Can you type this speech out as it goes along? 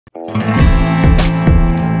Estamos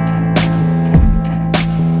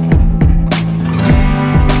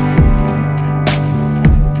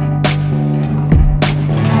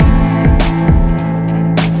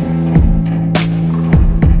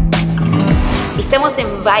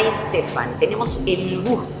en Weihenstephan, tenemos el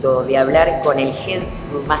gusto de hablar con el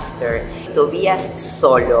head-brewmaster, Tobias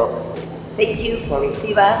Zollo. Thank you for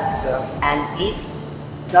receiving us and please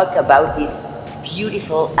talk about this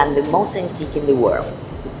beautiful and the most antique in the world.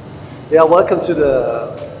 Yeah, welcome to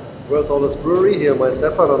the world's oldest brewery here in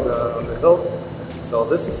Weihenstephan on the hill. So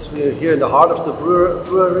this is here in the heart of the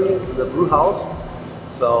brewery, the brew house.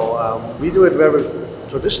 So we do it very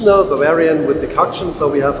traditional Bavarian with decoction. So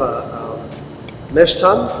we have a mesh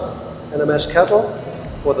tun and a mesh kettle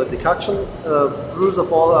for the decoctions brews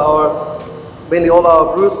of mainly all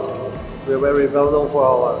our brews. We're very well known for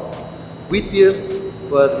our wheat beers,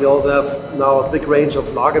 but we also have now a big range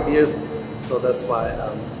of lager beers. So that's why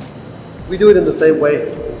we do it in the same way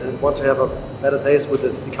and want to have a better taste with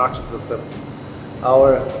this decoction system.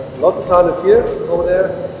 Our Lotto tun is here, over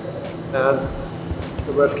there, and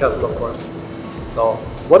the red kettle, of course. So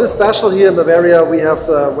what is special here in Bavaria, we have,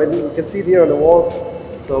 when you can see it here on the wall,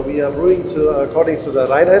 so we are brewing according to the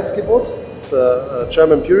Reinheitsgebot, it's the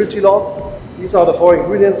German purity law. These are the 4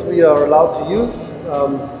 ingredients we are allowed to use.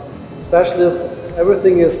 Especially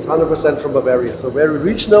everything is 100% from Bavaria, so very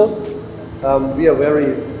regional.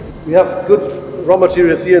 We have good raw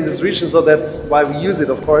materials here in this region, so that's why we use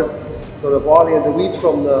it, of course. So the barley and the wheat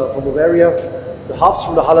from Bavaria. The hops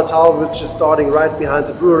from the Hallertau, which is starting right behind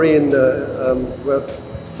the brewery in where it's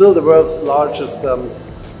still the world's largest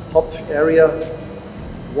hop area.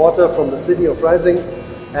 Water from the city of Freising,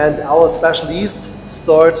 and our special yeast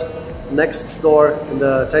stored next door in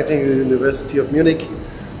the Technical University of Munich.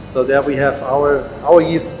 So there we have our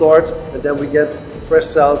yeast stored, and then we get fresh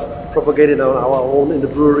cells propagated on our own in the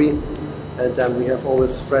brewery, and then we have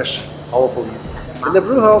always fresh, powerful yeast. In the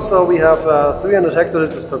brew house, we have 300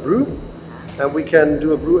 hectoliters per brew. And we can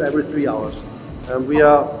do a brew every 3 hours. And we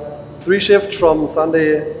are 3 shifts from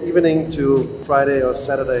Sunday evening to Friday or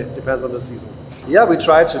Saturday, depends on the season. Yeah, we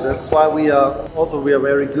try to. That's why we are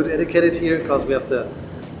very good educated here, because we have the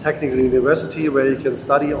Technical University where you can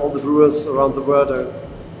study all the brewers around the world are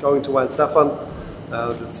going to Weihenstephan.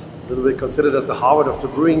 It's a little bit considered as the Harvard of the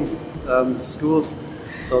brewing schools.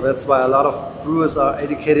 So that's why a lot of brewers are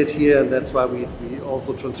educated here, and that's why we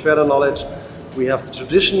also transfer the knowledge. We have the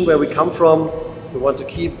tradition where we come from. We want to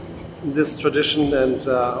keep this tradition, and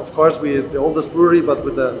of course we're the oldest brewery, but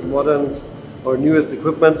with the modernest or newest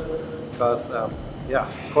equipment, because yeah,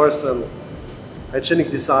 of course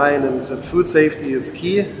hygienic design and food safety is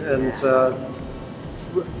key, and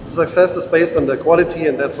success is based on the quality,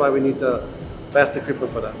 and that's why we need the best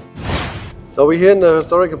equipment for that. So we're here in a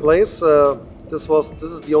historical place. This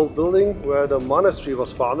is the old building where the monastery was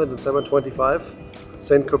founded in 725.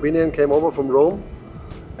 Saint Corbinian came over from Rome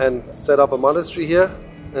and set up a monastery here,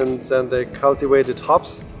 and then they cultivated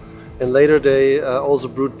hops, and later they also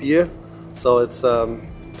brewed beer. So it's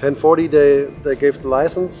 1040 they gave the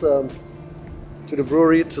license to the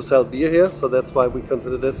brewery to sell beer here, so that's why we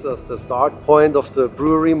consider this as the start point of the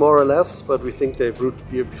brewery, more or less, but we think they brewed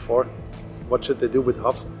beer before. What should they do with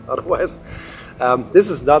hops otherwise? This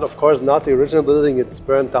is not, of course, not the original building. It's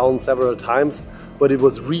burned down several times, but it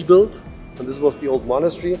was rebuilt. And this was the old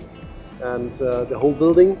monastery, and the whole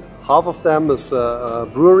building, half of them is a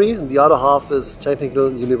brewery and the other half is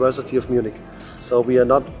Technical University of Munich. So we are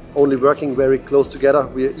not only working very close together,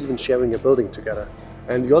 we are even sharing a building together.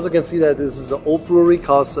 And you also can see that this is an old brewery,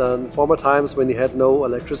 because in former times when you had no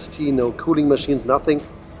electricity, no cooling machines, nothing,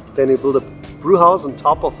 then you built a brew house on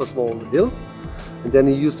top of a small hill, and then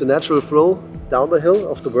you used the natural flow down the hill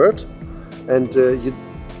of the Wörth, and you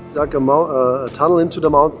dug a tunnel into the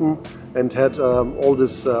mountain and had all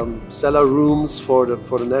these cellar rooms for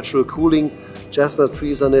the natural cooling, chestnut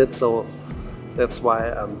trees on it. So that's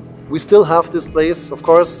why we still have this place. Of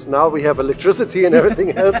course, now we have electricity and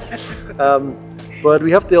everything else, but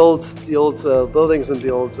we have the old buildings and the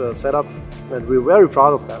old setup, and we're very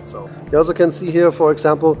proud of that. So you also can see here, for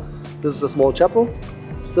example, this is a small chapel,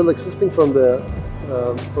 still existing from the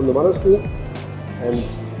monastery, and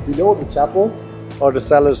below the chapel are the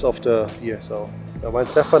cellars of the beer. So the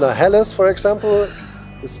Weihenstephaner Helles, for example,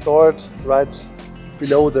 is stored right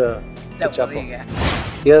below the chapel.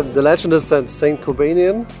 Yeah, the legend is that Saint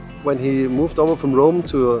Corbinian, when he moved over from Rome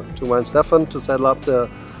to Weihenstephan to settle up the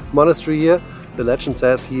monastery here, the legend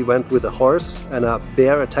says he went with a horse, and a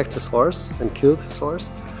bear attacked his horse and killed his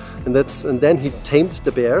horse. And then he tamed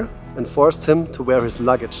the bear and forced him to wear his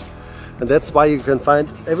luggage. And that's why you can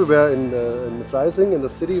find everywhere in Freising, in the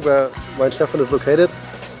city where Weihenstephan is located,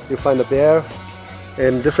 you find a bear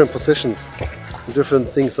in different positions, different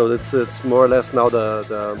things. So it's more or less now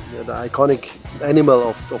the iconic animal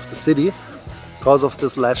of the city because of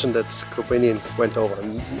this legend that Copenhagen went over.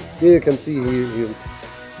 And here you can see he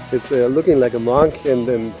is looking like a monk and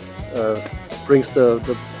brings the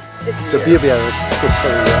beer barrels.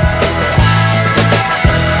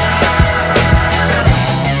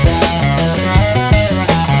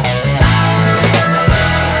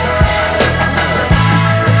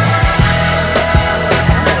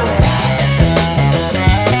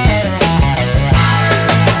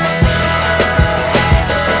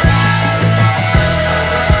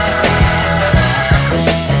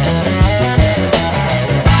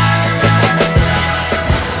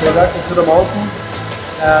 We're back into the mountain,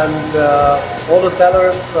 and all the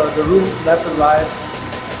cellars, the rooms left and right,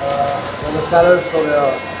 and the cellars, so they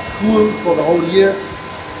are cool for the whole year.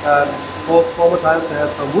 And of course, former times they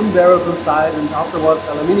had some wooden barrels inside, and afterwards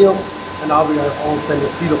aluminium, and now we have all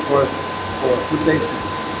stainless steel, of course, for food safety.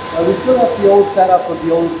 We still have the old setup with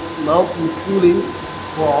the old mountain cooling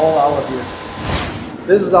for all our beers.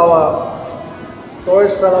 This is our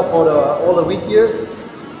storage cellar for all the wheat beers.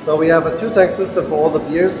 So we have a 2-tank system for all the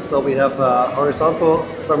beers. So we have a horizontal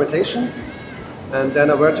fermentation and then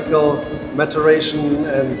a vertical maturation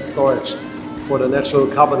and storage for the natural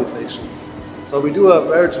carbonization. So we do a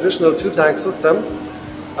very traditional 2-tank system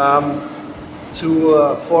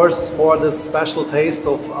to force more this special taste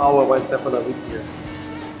of our Weihenstephan wheat beers.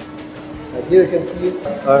 And here you can see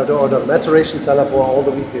the maturation cellar for all the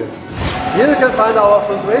wheat beers. Here you can find our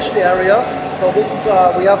filtration area. So this is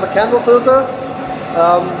we have a candle filter.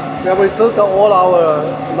 Where we filter all our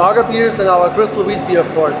lager beers and our crystal wheat beer,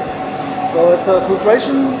 of course. So it's a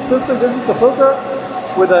filtration system. This is the filter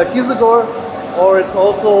with a Kieselguhr, or it's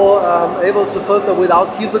also able to filter without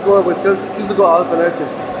Kieselguhr with Kieselguhr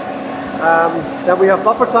alternatives. Then we have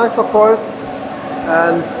buffer tanks, of course,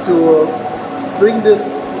 and to bring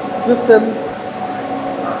this system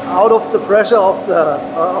out of the pressure of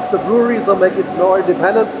the brewery, so make it more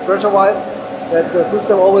independent pressure-wise, that the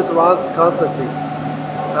system always runs constantly.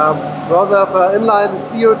 We also have inline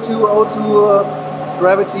CO2, O2,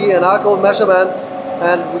 gravity and alcohol measurement,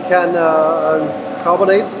 and we can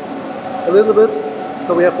carbonate a little bit.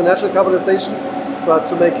 So we have the natural carbonization, but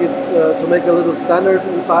to make it to make a little standard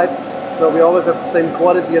inside, so we always have the same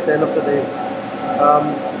quality at the end of the day.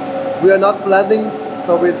 We are not blending,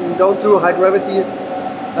 so we don't do high gravity.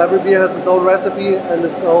 Every beer has its own recipe and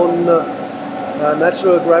its own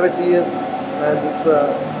natural gravity, and it's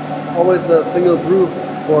always a single brew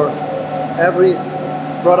for every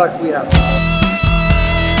product we have.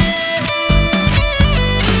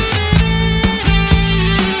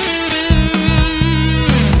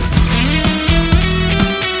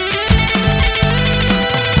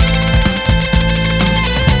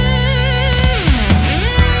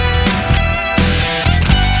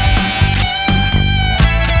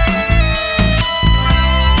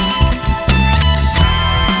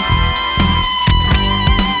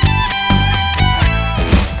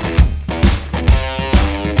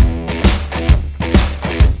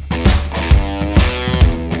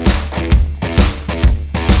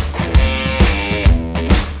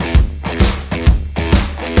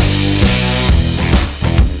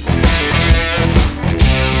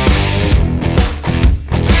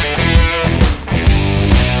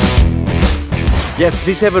 Yes,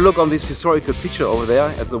 please have a look on this historical picture over there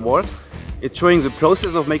at the wall. It's showing the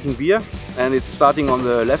process of making beer, and it's starting on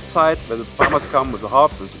the left side where the farmers come with the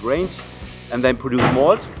hops and the grains and then produce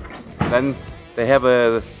malt. Then they have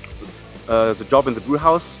the job in the brew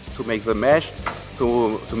house to make the mash,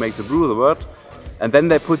 to make the brew, the wort. And then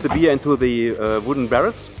they put the beer into the wooden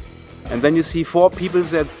barrels. And then you see 4 people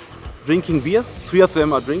that drinking beer. 3 of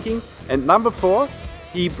them are drinking, and number 4,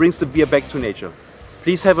 he brings the beer back to nature.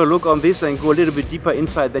 Please have a look on this and go a little bit deeper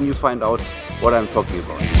inside, then you find out what I'm talking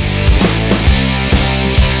about.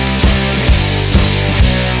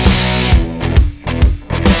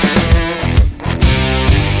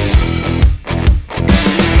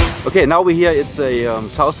 Okay, now we're here at the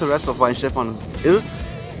south terrace of Weihenstephan Hill,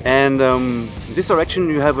 and in this direction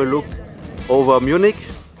you have a look over Munich,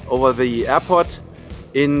 over the airport,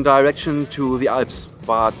 in direction to the Alps.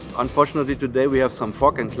 But unfortunately today we have some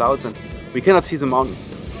fog and clouds and we cannot see the mountains.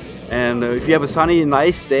 And if you have a sunny,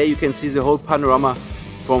 nice day, you can see the whole panorama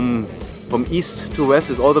from east to west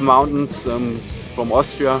with all the mountains from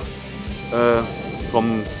Austria,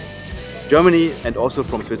 from Germany and also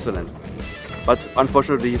from Switzerland. But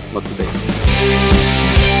unfortunately not today.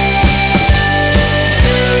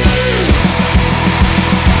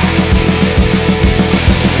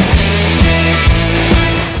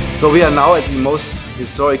 So we are now at the most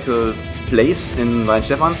historical place in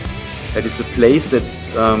Weihenstephan. That is a place that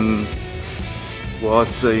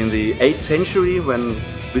was in the 8th century when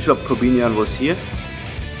Bishop Corbinian was here,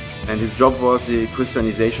 and his job was the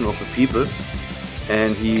Christianization of the people,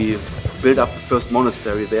 and he built up the first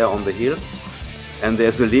monastery there on the hill. And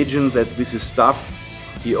there's a legend that with his staff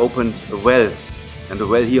he opened a well, and the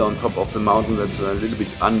well here on top of the mountain, that's a little bit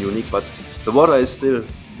ununique, but the water is still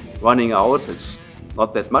running out. It's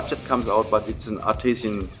not that much that comes out, but it's an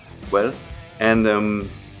artesian well. And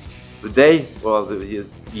the day, or the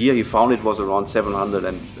year he found it was around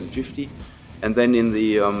 750. And then in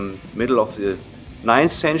the middle of the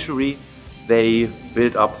 9th century, they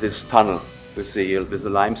built up this tunnel with the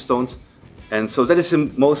limestones. And so that is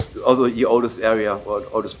the oldest area, or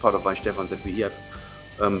oldest part of Weihenstephan that we have.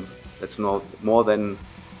 That's now more than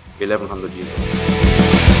 1100 years old.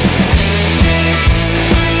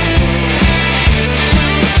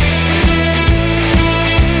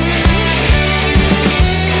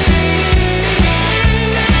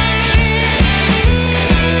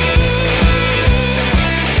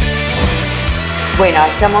 Bueno,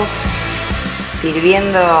 estamos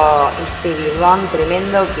sirviendo este birrón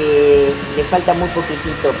tremendo que le falta muy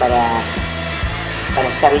poquitito para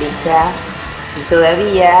estar lista, y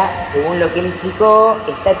todavía, según lo que él explicó,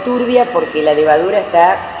 está turbia porque la levadura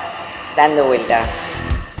está dando vuelta.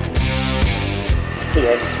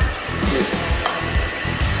 Cheers.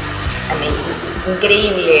 Amazing.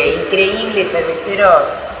 Increíble, increíble, cerveceros,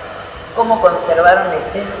 cómo conservaron la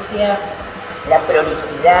esencia, la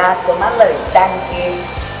prolijidad, tomarla del tanque.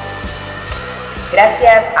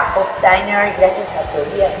 Gracias a Hochsteiner, gracias a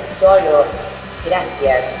Tobias Zollo,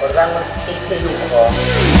 gracias por darnos este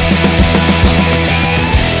lujo.